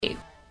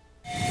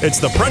It's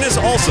the Prentice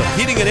Alsop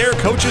Heating and Air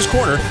Coach's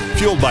Corner,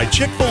 fueled by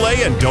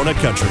Chick-fil-A and Donut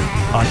Country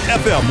on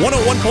FM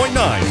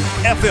 101.9,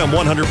 FM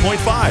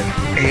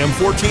 100.5, AM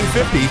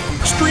 1450,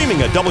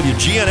 streaming at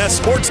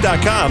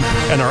WGNSSports.com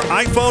and our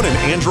iPhone and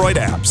Android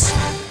apps.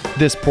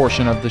 This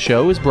portion of the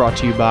show is brought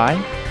to you by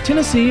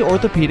Tennessee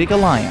Orthopedic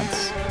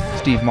Alliance,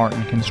 Steve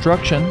Martin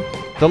Construction,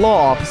 the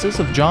law offices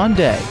of John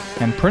Day,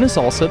 and Prentice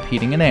Alsop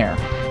Heating and Air.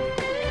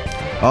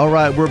 All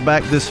right, we're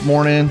back this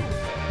morning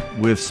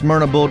with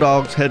Smyrna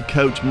Bulldogs head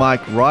coach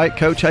Mike Wright.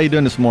 Coach, how you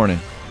doing this morning?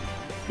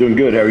 Doing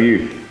good. How are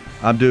you?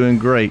 I'm doing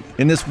great.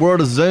 In this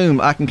world of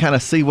Zoom, I can kind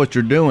of see what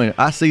you're doing.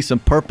 I see some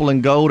purple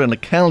and gold and a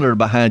calendar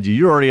behind you.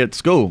 You're already at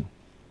school.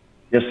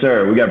 Yes,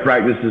 sir. We got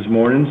practice this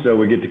morning, so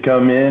we get to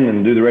come in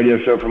and do the radio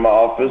show from my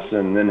office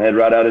and then head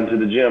right out into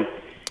the gym.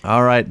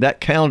 All right, that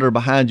calendar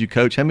behind you,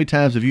 Coach, how many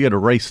times have you had to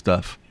erase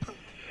stuff?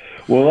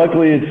 Well,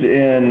 luckily it's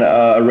in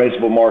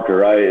erasable marker,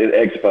 right, at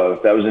Expo.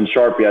 If that was in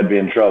Sharpie, I'd be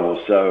in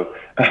trouble. So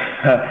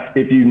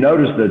if you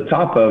notice the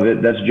top of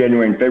it, that's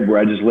January and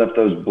February. I just left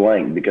those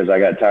blank because I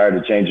got tired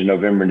of changing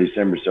November and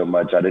December so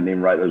much. I didn't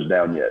even write those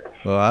down yet.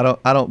 Well,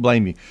 I don't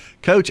blame you.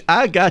 Coach,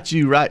 I got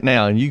you right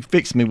now, and you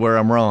fix me where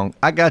I'm wrong.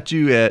 I got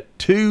you at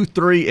 2,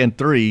 3, and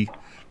 3,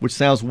 which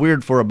sounds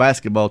weird for a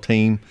basketball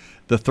team,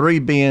 the 3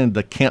 being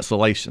the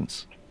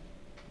cancellations.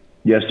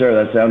 Yes,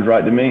 sir. That sounds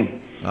right to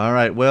me. All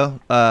right. Well,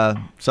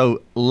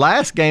 so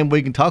last game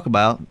we can talk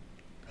about,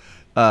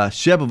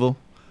 Shelbyville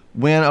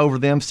win over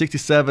them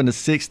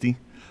 67-60.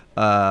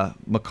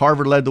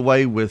 McCarver led the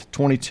way with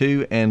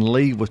 22 and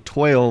Lee with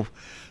 12.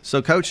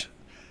 So, Coach,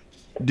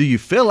 do you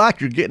feel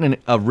like you're getting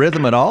a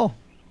rhythm at all?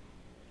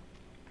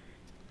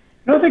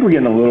 I think we're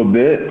getting a little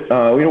bit.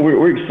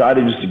 We're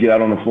excited just to get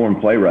out on the floor and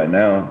play right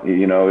now.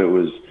 You know, it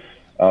was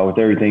with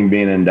everything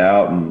being in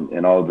doubt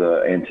and all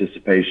the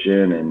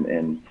anticipation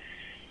and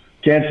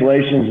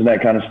cancellations and that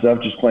kind of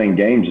stuff, just playing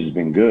games has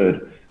been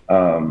good.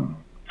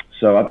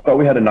 So I thought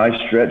we had a nice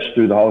stretch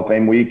through the Hall of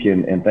Fame week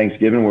and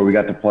Thanksgiving where we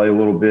got to play a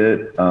little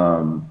bit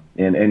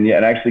and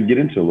actually get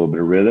into a little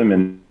bit of rhythm.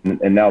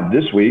 And now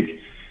this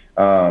week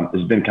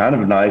has been kind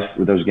of nice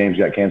with those games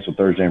got canceled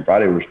Thursday and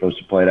Friday. We were supposed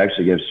to play. It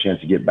actually gave us a chance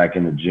to get back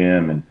in the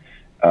gym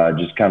and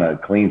just kind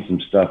of clean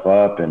some stuff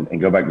up and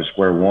go back to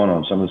square one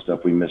on some of the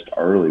stuff we missed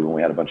early when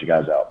we had a bunch of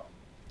guys out.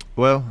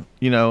 Well,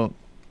 you know,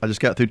 I just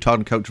got through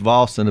talking to Coach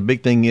Voss, and the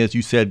big thing is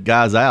you said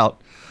guys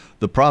out.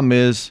 The problem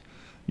is,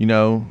 you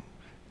know,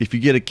 if you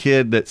get a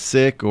kid that's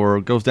sick or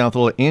goes down with a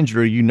little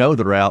injury, you know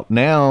they're out.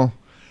 Now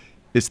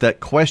it's that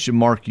question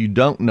mark you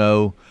don't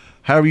know.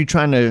 How are you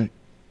trying to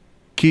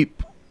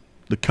keep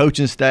the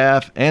coaching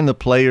staff and the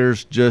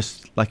players,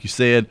 just like you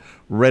said,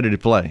 ready to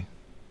play?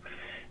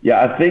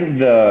 Yeah, I think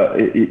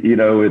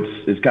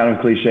it's kind of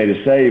cliche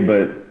to say,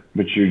 but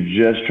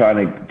you're just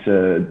trying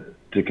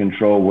to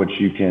control what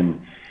you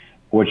can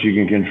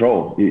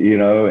control, you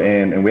know,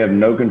 and we have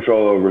no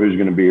control over who's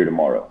going to be here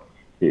tomorrow.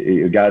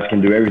 Guys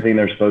can do everything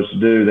they're supposed to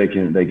do. They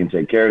can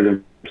take care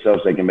of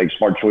themselves. They can make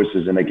smart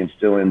choices, and they can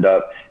still end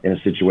up in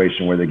a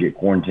situation where they get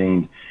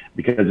quarantined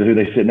because of who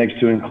they sit next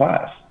to in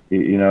class,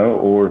 you know,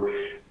 or,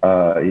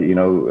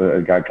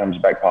 a guy comes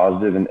back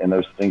positive and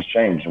those things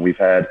change. And we've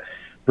had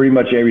pretty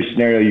much every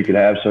scenario you could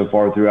have so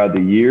far throughout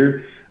the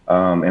year.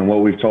 And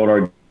what we've told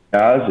our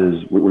guys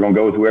is we're going to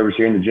go with whoever's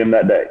here in the gym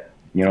that day.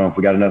 You know, if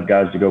we got enough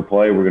guys to go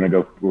play, we're going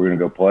to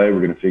go play.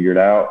 We're going to figure it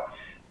out.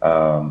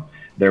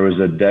 There was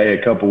a day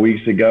a couple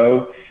weeks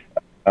ago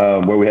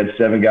where we had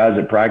 7 guys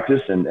at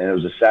practice, and it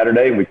was a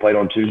Saturday, and we played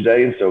on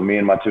Tuesday. And so me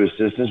and my 2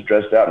 assistants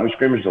dressed out and we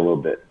scrimmaged a little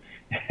bit.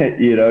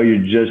 You know,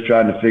 you're just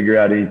trying to figure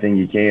out anything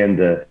you can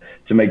to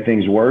make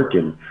things work.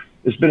 And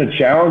it's been a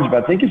challenge,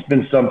 but I think it's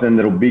been something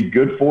that'll be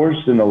good for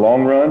us in the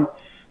long run.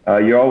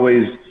 You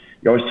always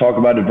talk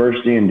about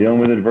adversity and dealing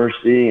with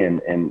adversity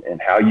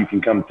and how you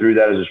can come through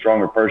that as a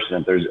stronger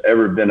person. If there's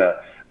ever been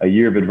a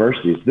year of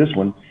adversity, it's this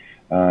one.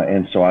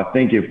 And so I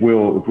think if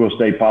we'll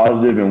stay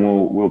positive and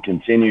we'll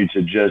continue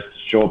to just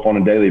show up on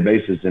a daily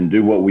basis and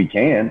do what we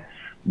can,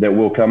 that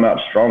we'll come out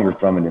stronger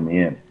from it in the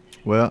end.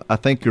 Well, I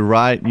think you're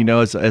right. You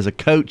know, as a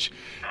coach,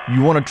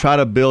 you want to try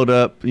to build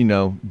up, you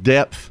know,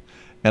 depth.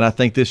 And I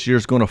think this year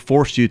is going to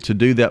force you to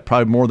do that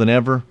probably more than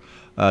ever.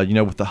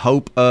 With the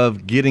hope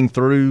of getting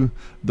through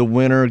the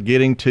winter,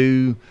 getting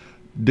to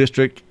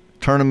district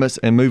tournaments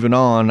and moving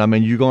on. I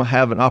mean, you're going to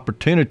have an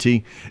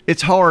opportunity.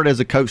 It's hard as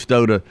a coach,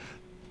 though, to,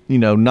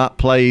 not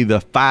play the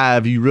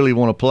 5 you really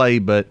want to play.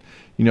 But,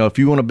 if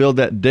you want to build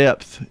that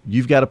depth,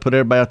 you've got to put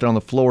everybody out there on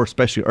the floor,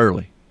 especially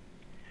early.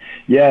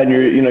 Yeah, and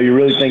you're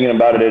really thinking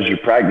about it as you're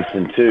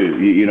practicing,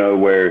 too,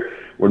 where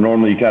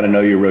normally you kind of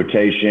know your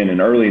rotation.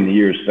 And early in the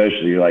year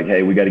especially, you're like,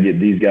 hey, we got to get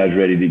these guys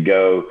ready to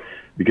go,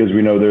 because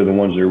we know they're the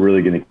ones that are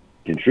really going to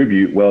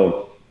contribute.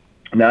 Well,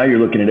 now you're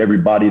looking at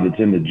everybody that's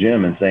in the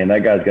gym and saying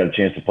that guy's got a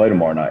chance to play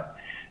tomorrow night.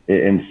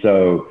 And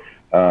so,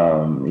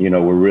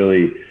 we're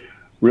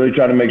really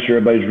trying to make sure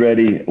everybody's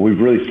ready. We've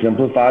really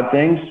simplified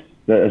things.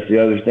 That's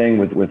the other thing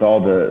with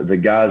all the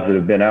guys that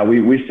have been out.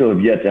 We still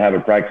have yet to have a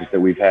practice that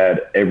we've had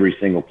every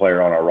single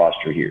player on our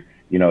roster here.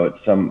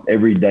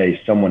 Every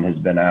day someone has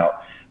been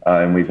out.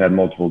 and we've had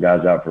multiple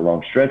guys out for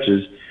long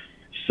stretches.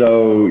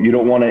 So you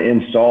don't want to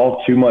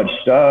install too much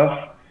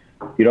stuff,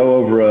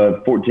 over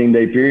a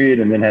 14-day period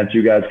and then have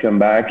 2 guys come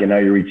back and now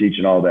you're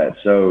reteaching all that.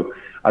 So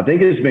I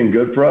think it's been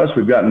good for us.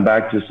 We've gotten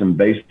back to some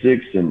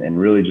basics and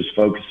really just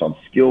focus on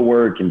skill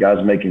work and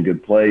guys making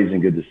good plays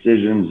and good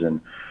decisions and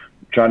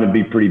trying to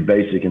be pretty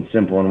basic and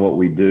simple in what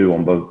we do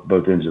on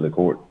both ends of the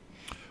court.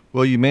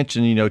 Well, you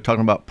mentioned,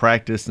 talking about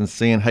practice and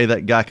seeing, hey,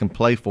 that guy can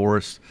play for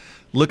us.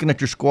 Looking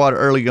at your squad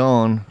early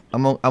on,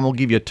 I'm gonna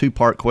give you a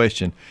 2-part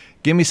question.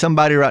 Give me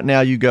somebody right now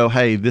you go,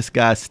 hey, this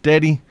guy's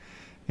steady,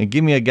 and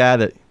give me a guy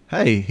that,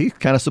 hey, he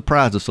kind of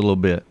surprised us a little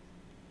bit.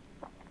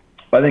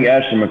 I think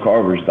Ashton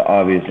McCarver is the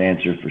obvious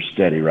answer for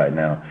steady right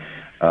now.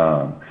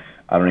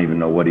 I don't even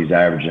know what he's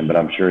averaging, but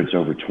I'm sure it's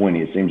over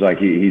 20. It seems like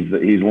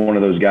he's one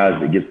of those guys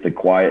that gets the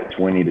quiet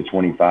 20 to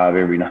 25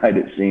 every night,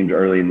 it seems,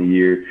 early in the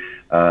year.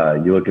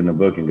 You look in the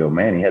book and go,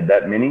 man, he had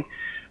that many.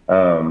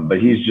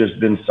 But he's just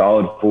been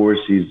solid for us.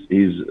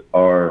 He's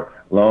our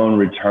lone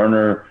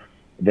returner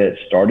that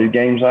started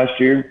games last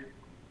year.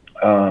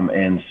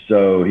 And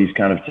so he's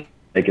kind of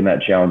taken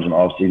that challenge in the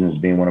offseason as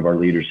being one of our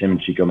leaders. Him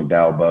and Chico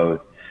McDowell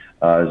both.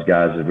 As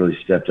guys have really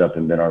stepped up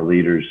and been our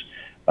leaders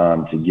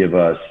to give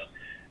us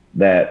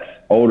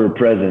that older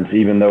presence,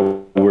 even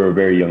though we're a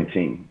very young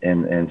team.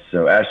 And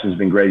so Ashton's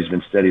been great. He's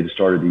been steady at the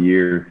start of the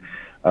year.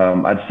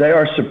 I'd say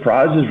our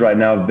surprises right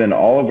now have been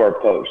all of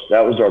our posts.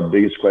 That was our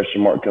biggest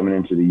question mark coming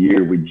into the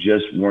year. We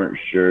just weren't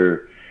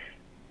sure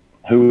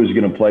who was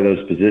going to play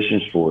those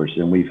positions for us.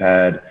 And we've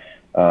had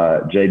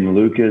Jaden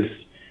Lucas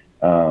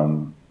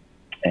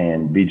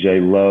and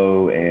BJ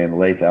Lowe and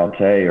Laith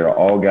Alte are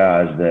all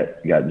guys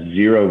that got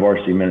 0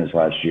 varsity minutes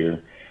last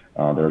year.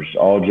 There's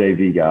all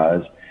JV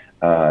guys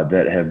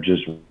that have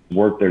just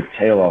worked their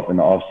tail off in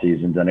the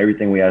offseason, done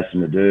everything we asked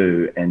them to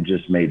do, and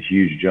just made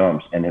huge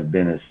jumps and have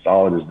been as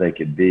solid as they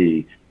could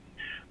be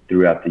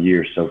throughout the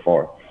year so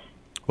far.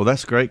 Well,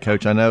 that's great,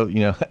 Coach. I know,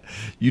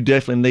 you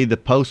definitely need the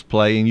post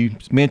play, and you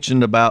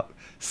mentioned about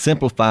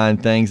simplifying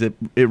things. It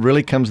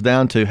really comes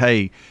down to,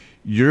 hey,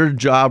 your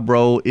job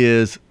role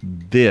is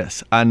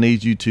this. I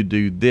need you to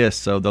do this.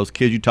 So those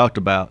kids you talked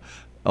about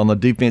on the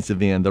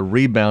defensive end, the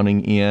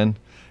rebounding end,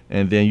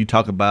 and then you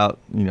talk about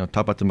the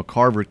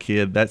McCarver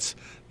kid. That's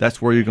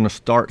where you're going to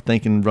start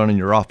thinking running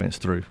your offense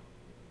through.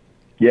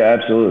 Yeah,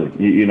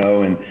 absolutely.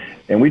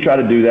 And we try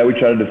to do that. We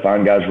try to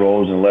define guys'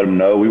 roles and let them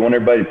know. We want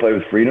everybody to play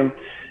with freedom.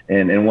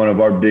 And one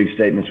of our big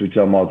statements we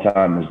tell them all the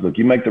time is, look,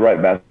 you make the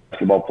right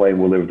basketball play and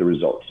we'll live with the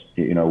results.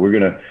 We're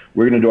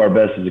gonna do our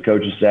best as a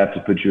coaching staff to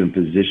put you in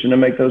position to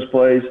make those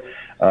plays.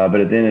 But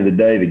at the end of the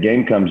day, the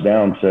game comes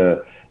down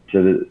to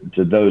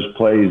those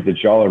plays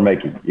that y'all are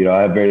making.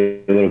 I have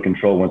very little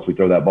control once we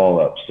throw that ball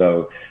up.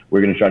 So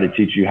we're going to try to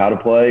teach you how to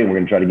play, and we're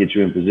going to try to get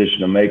you in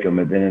position to make them.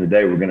 At the end of the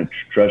day, we're going to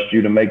trust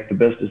you to make the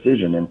best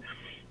decision. And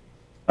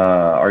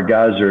our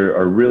guys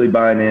are really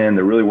buying in.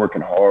 They're really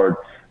working hard.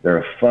 They're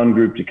a fun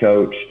group to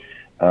coach.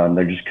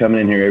 They're just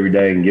coming in here every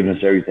day and giving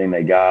us everything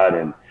they got.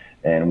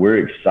 And we're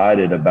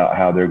excited about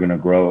how they're going to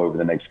grow over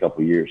the next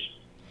couple of years.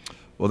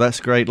 Well, that's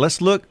great. Let's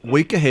look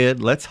week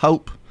ahead. Let's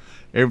hope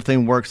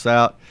everything works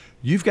out.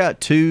 You've got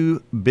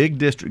 2 big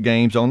district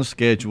games on the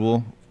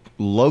schedule,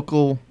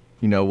 local,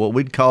 what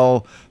we'd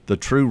call the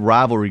true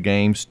rivalry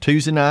games.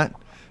 Tuesday night,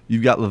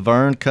 you've got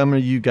Laverne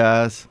coming to you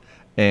guys,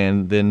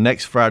 and then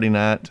next Friday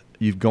night,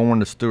 you've gone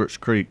to Stewart's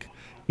Creek.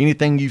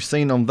 Anything you've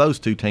seen on those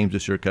 2 teams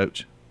this year,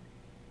 Coach?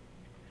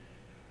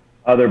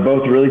 They're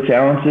both really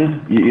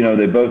talented.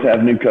 They both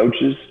have new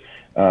coaches.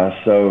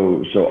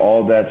 So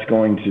all that's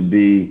going to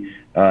be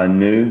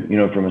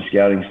new, from a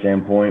scouting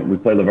standpoint. We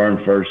play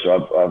Laverne first,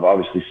 so I've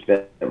obviously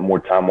spent more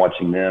time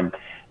watching them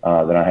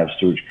than I have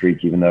Stewart's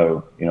Creek, even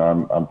though,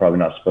 I'm probably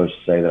not supposed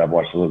to say that I've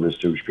watched a little bit of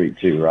Stewart's Creek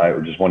too, right?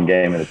 Or just one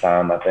game at a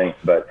time, I think.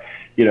 But,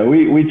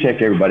 we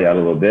check everybody out a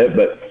little bit.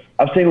 But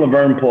I've seen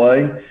Laverne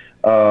play.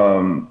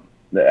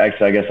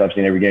 Actually, I guess I've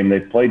seen every game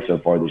they've played so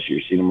far this year,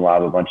 seen them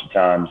live a bunch of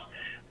times.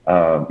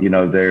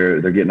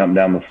 They're getting up and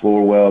down the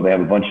floor well. They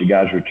have a bunch of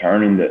guys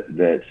returning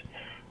that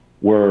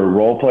were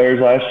role players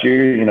last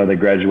year. They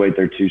graduate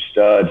their 2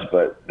 studs,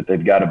 but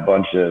they've got a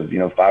bunch of,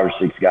 5 or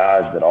 6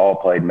 guys that all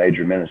played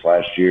major minutes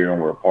last year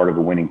and were a part of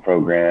a winning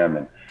program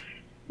and,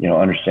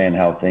 understand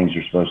how things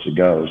are supposed to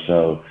go.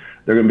 So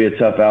they're going to be a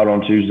tough out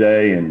on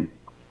Tuesday. And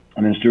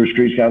then Stewart's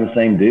Creek's kind of the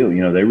same deal.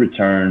 They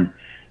return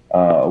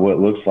what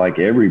looks like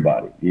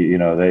everybody.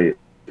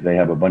 They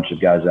have a bunch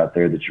of guys out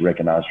there that you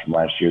recognize from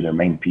last year, their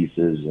main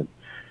pieces. And,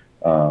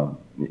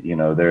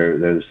 they're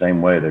the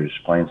same way. They're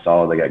just playing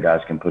solid. They got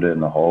guys can put it in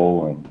the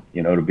hole, and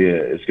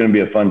it's going to be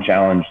a fun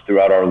challenge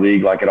throughout our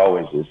league, like it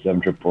always is.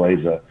 7 AAA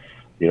is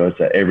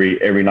it's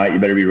every night you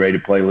better be ready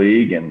to play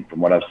league, and from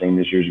what I've seen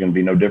this year is going to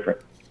be no different.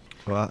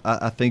 Well,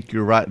 I think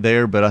you're right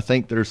there, but I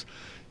think there's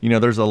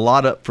a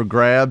lot up for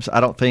grabs. I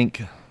don't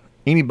think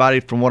anybody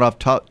from what I've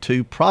talked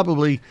to,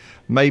 probably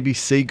maybe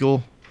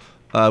Siegel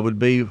would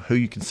be who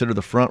you consider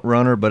the front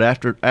runner. But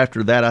after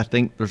that, I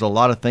think there's a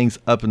lot of things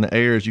up in the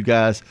air as you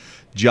guys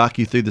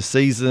jockey through the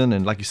season.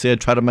 And like you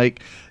said, try to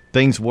make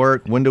things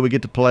work. When do we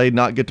get to play,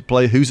 not get to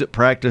play? Who's at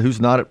practice, who's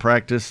not at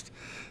practice?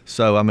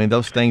 So, I mean,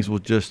 those things will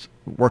just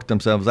work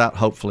themselves out,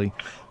 hopefully.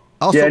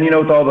 Also, yeah, and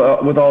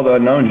with all the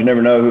unknowns, you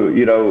never know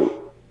who,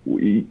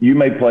 you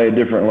may play a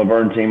different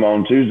Laverne team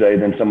on Tuesday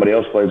than somebody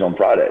else plays on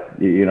Friday,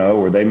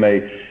 or they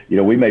may,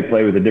 we may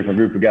play with a different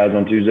group of guys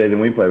on Tuesday than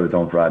we play with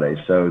on Friday.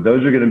 So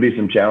those are going to be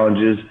some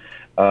challenges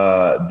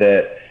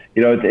that,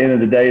 at the end of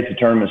the day, it's a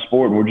tournament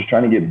sport, and we're just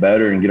trying to get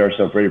better and get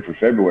ourselves ready for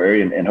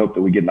February and hope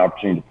that we get an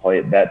opportunity to play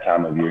at that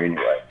time of year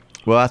anyway.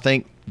 Well, I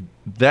think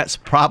that's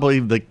probably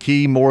the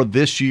key more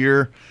this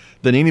year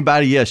than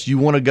anybody. Yes, you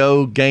want to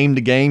go game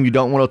to game. You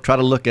don't want to try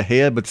to look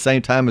ahead, but at the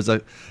same time, as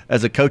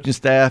a coaching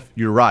staff,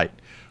 you're right.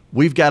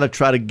 We've got to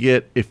try to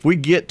get, if we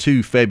get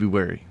to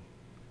February,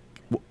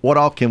 what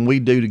all can we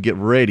do to get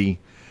ready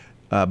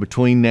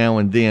between now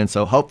and then?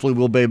 So hopefully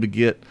we'll be able to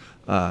get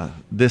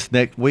this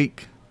next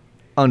week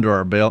under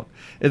our belt.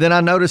 And then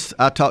I noticed,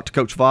 I talked to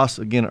Coach Voss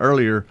again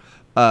earlier,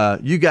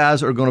 you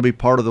guys are going to be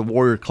part of the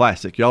Warrior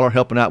Classic. Y'all are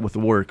helping out with the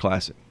Warrior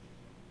Classic.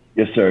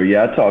 Yes, sir.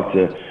 Yeah, I talked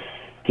to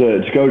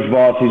Coach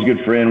Voss. He's a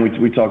good friend.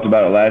 We talked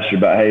about it last year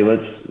about, hey,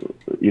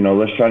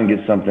 let's try and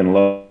get something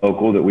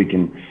local that we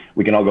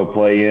can all go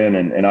play in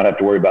and not have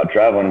to worry about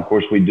traveling. Of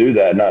course, we do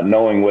that not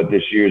knowing what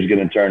this year is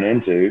going to turn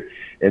into.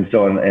 And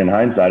so in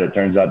hindsight, it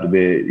turns out to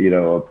be,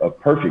 a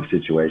perfect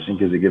situation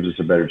because it gives us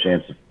a better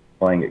chance of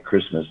playing at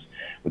Christmas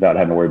without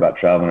having to worry about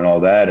traveling and all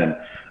that. And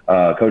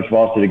Coach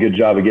Voss did a good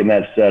job of getting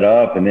that set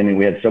up. And then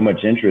we had so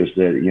much interest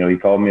that, he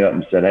called me up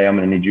and said, hey, I'm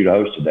going to need you to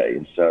host today.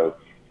 And so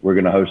we're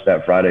going to host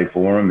that Friday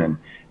for him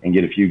and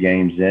get a few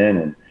games in.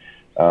 And,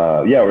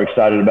 we're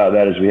excited about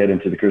that as we head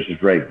into the Christmas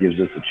break. It gives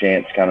us a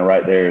chance kind of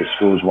right there as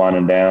school's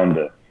winding down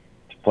to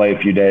play a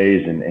few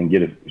days and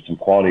get some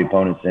quality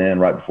opponents in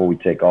right before we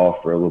take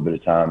off for a little bit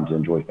of time to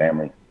enjoy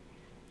family.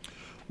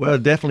 Well,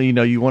 definitely,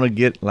 you want to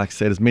get, like I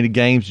said, as many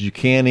games as you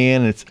can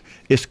in.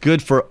 It's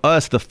good for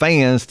us, the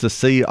fans, to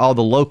see all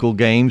the local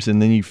games,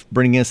 and then you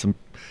bring in some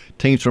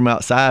teams from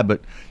outside.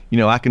 But,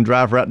 I can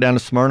drive right down to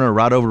Smyrna or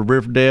right over to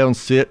Riverdale and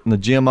sit in the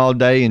gym all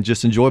day and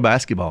just enjoy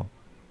basketball.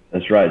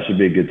 That's right. It should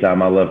be a good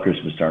time. I love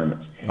Christmas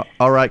tournaments.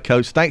 All right,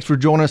 Coach. Thanks for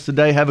joining us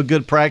today. Have a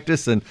good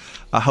practice, and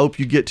I hope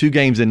you get 2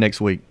 games in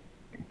next week.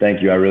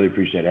 Thank you. I really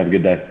appreciate it. Have a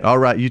good day. All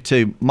right, you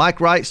too. Mike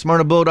Wright,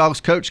 Smyrna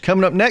Bulldogs coach.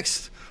 Coming up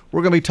next,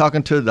 we're going to be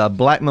talking to the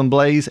Blackman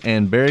Blaze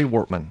and Barry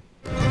Wortman.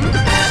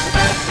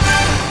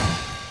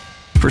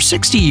 For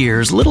 60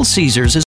 years, Little Caesars has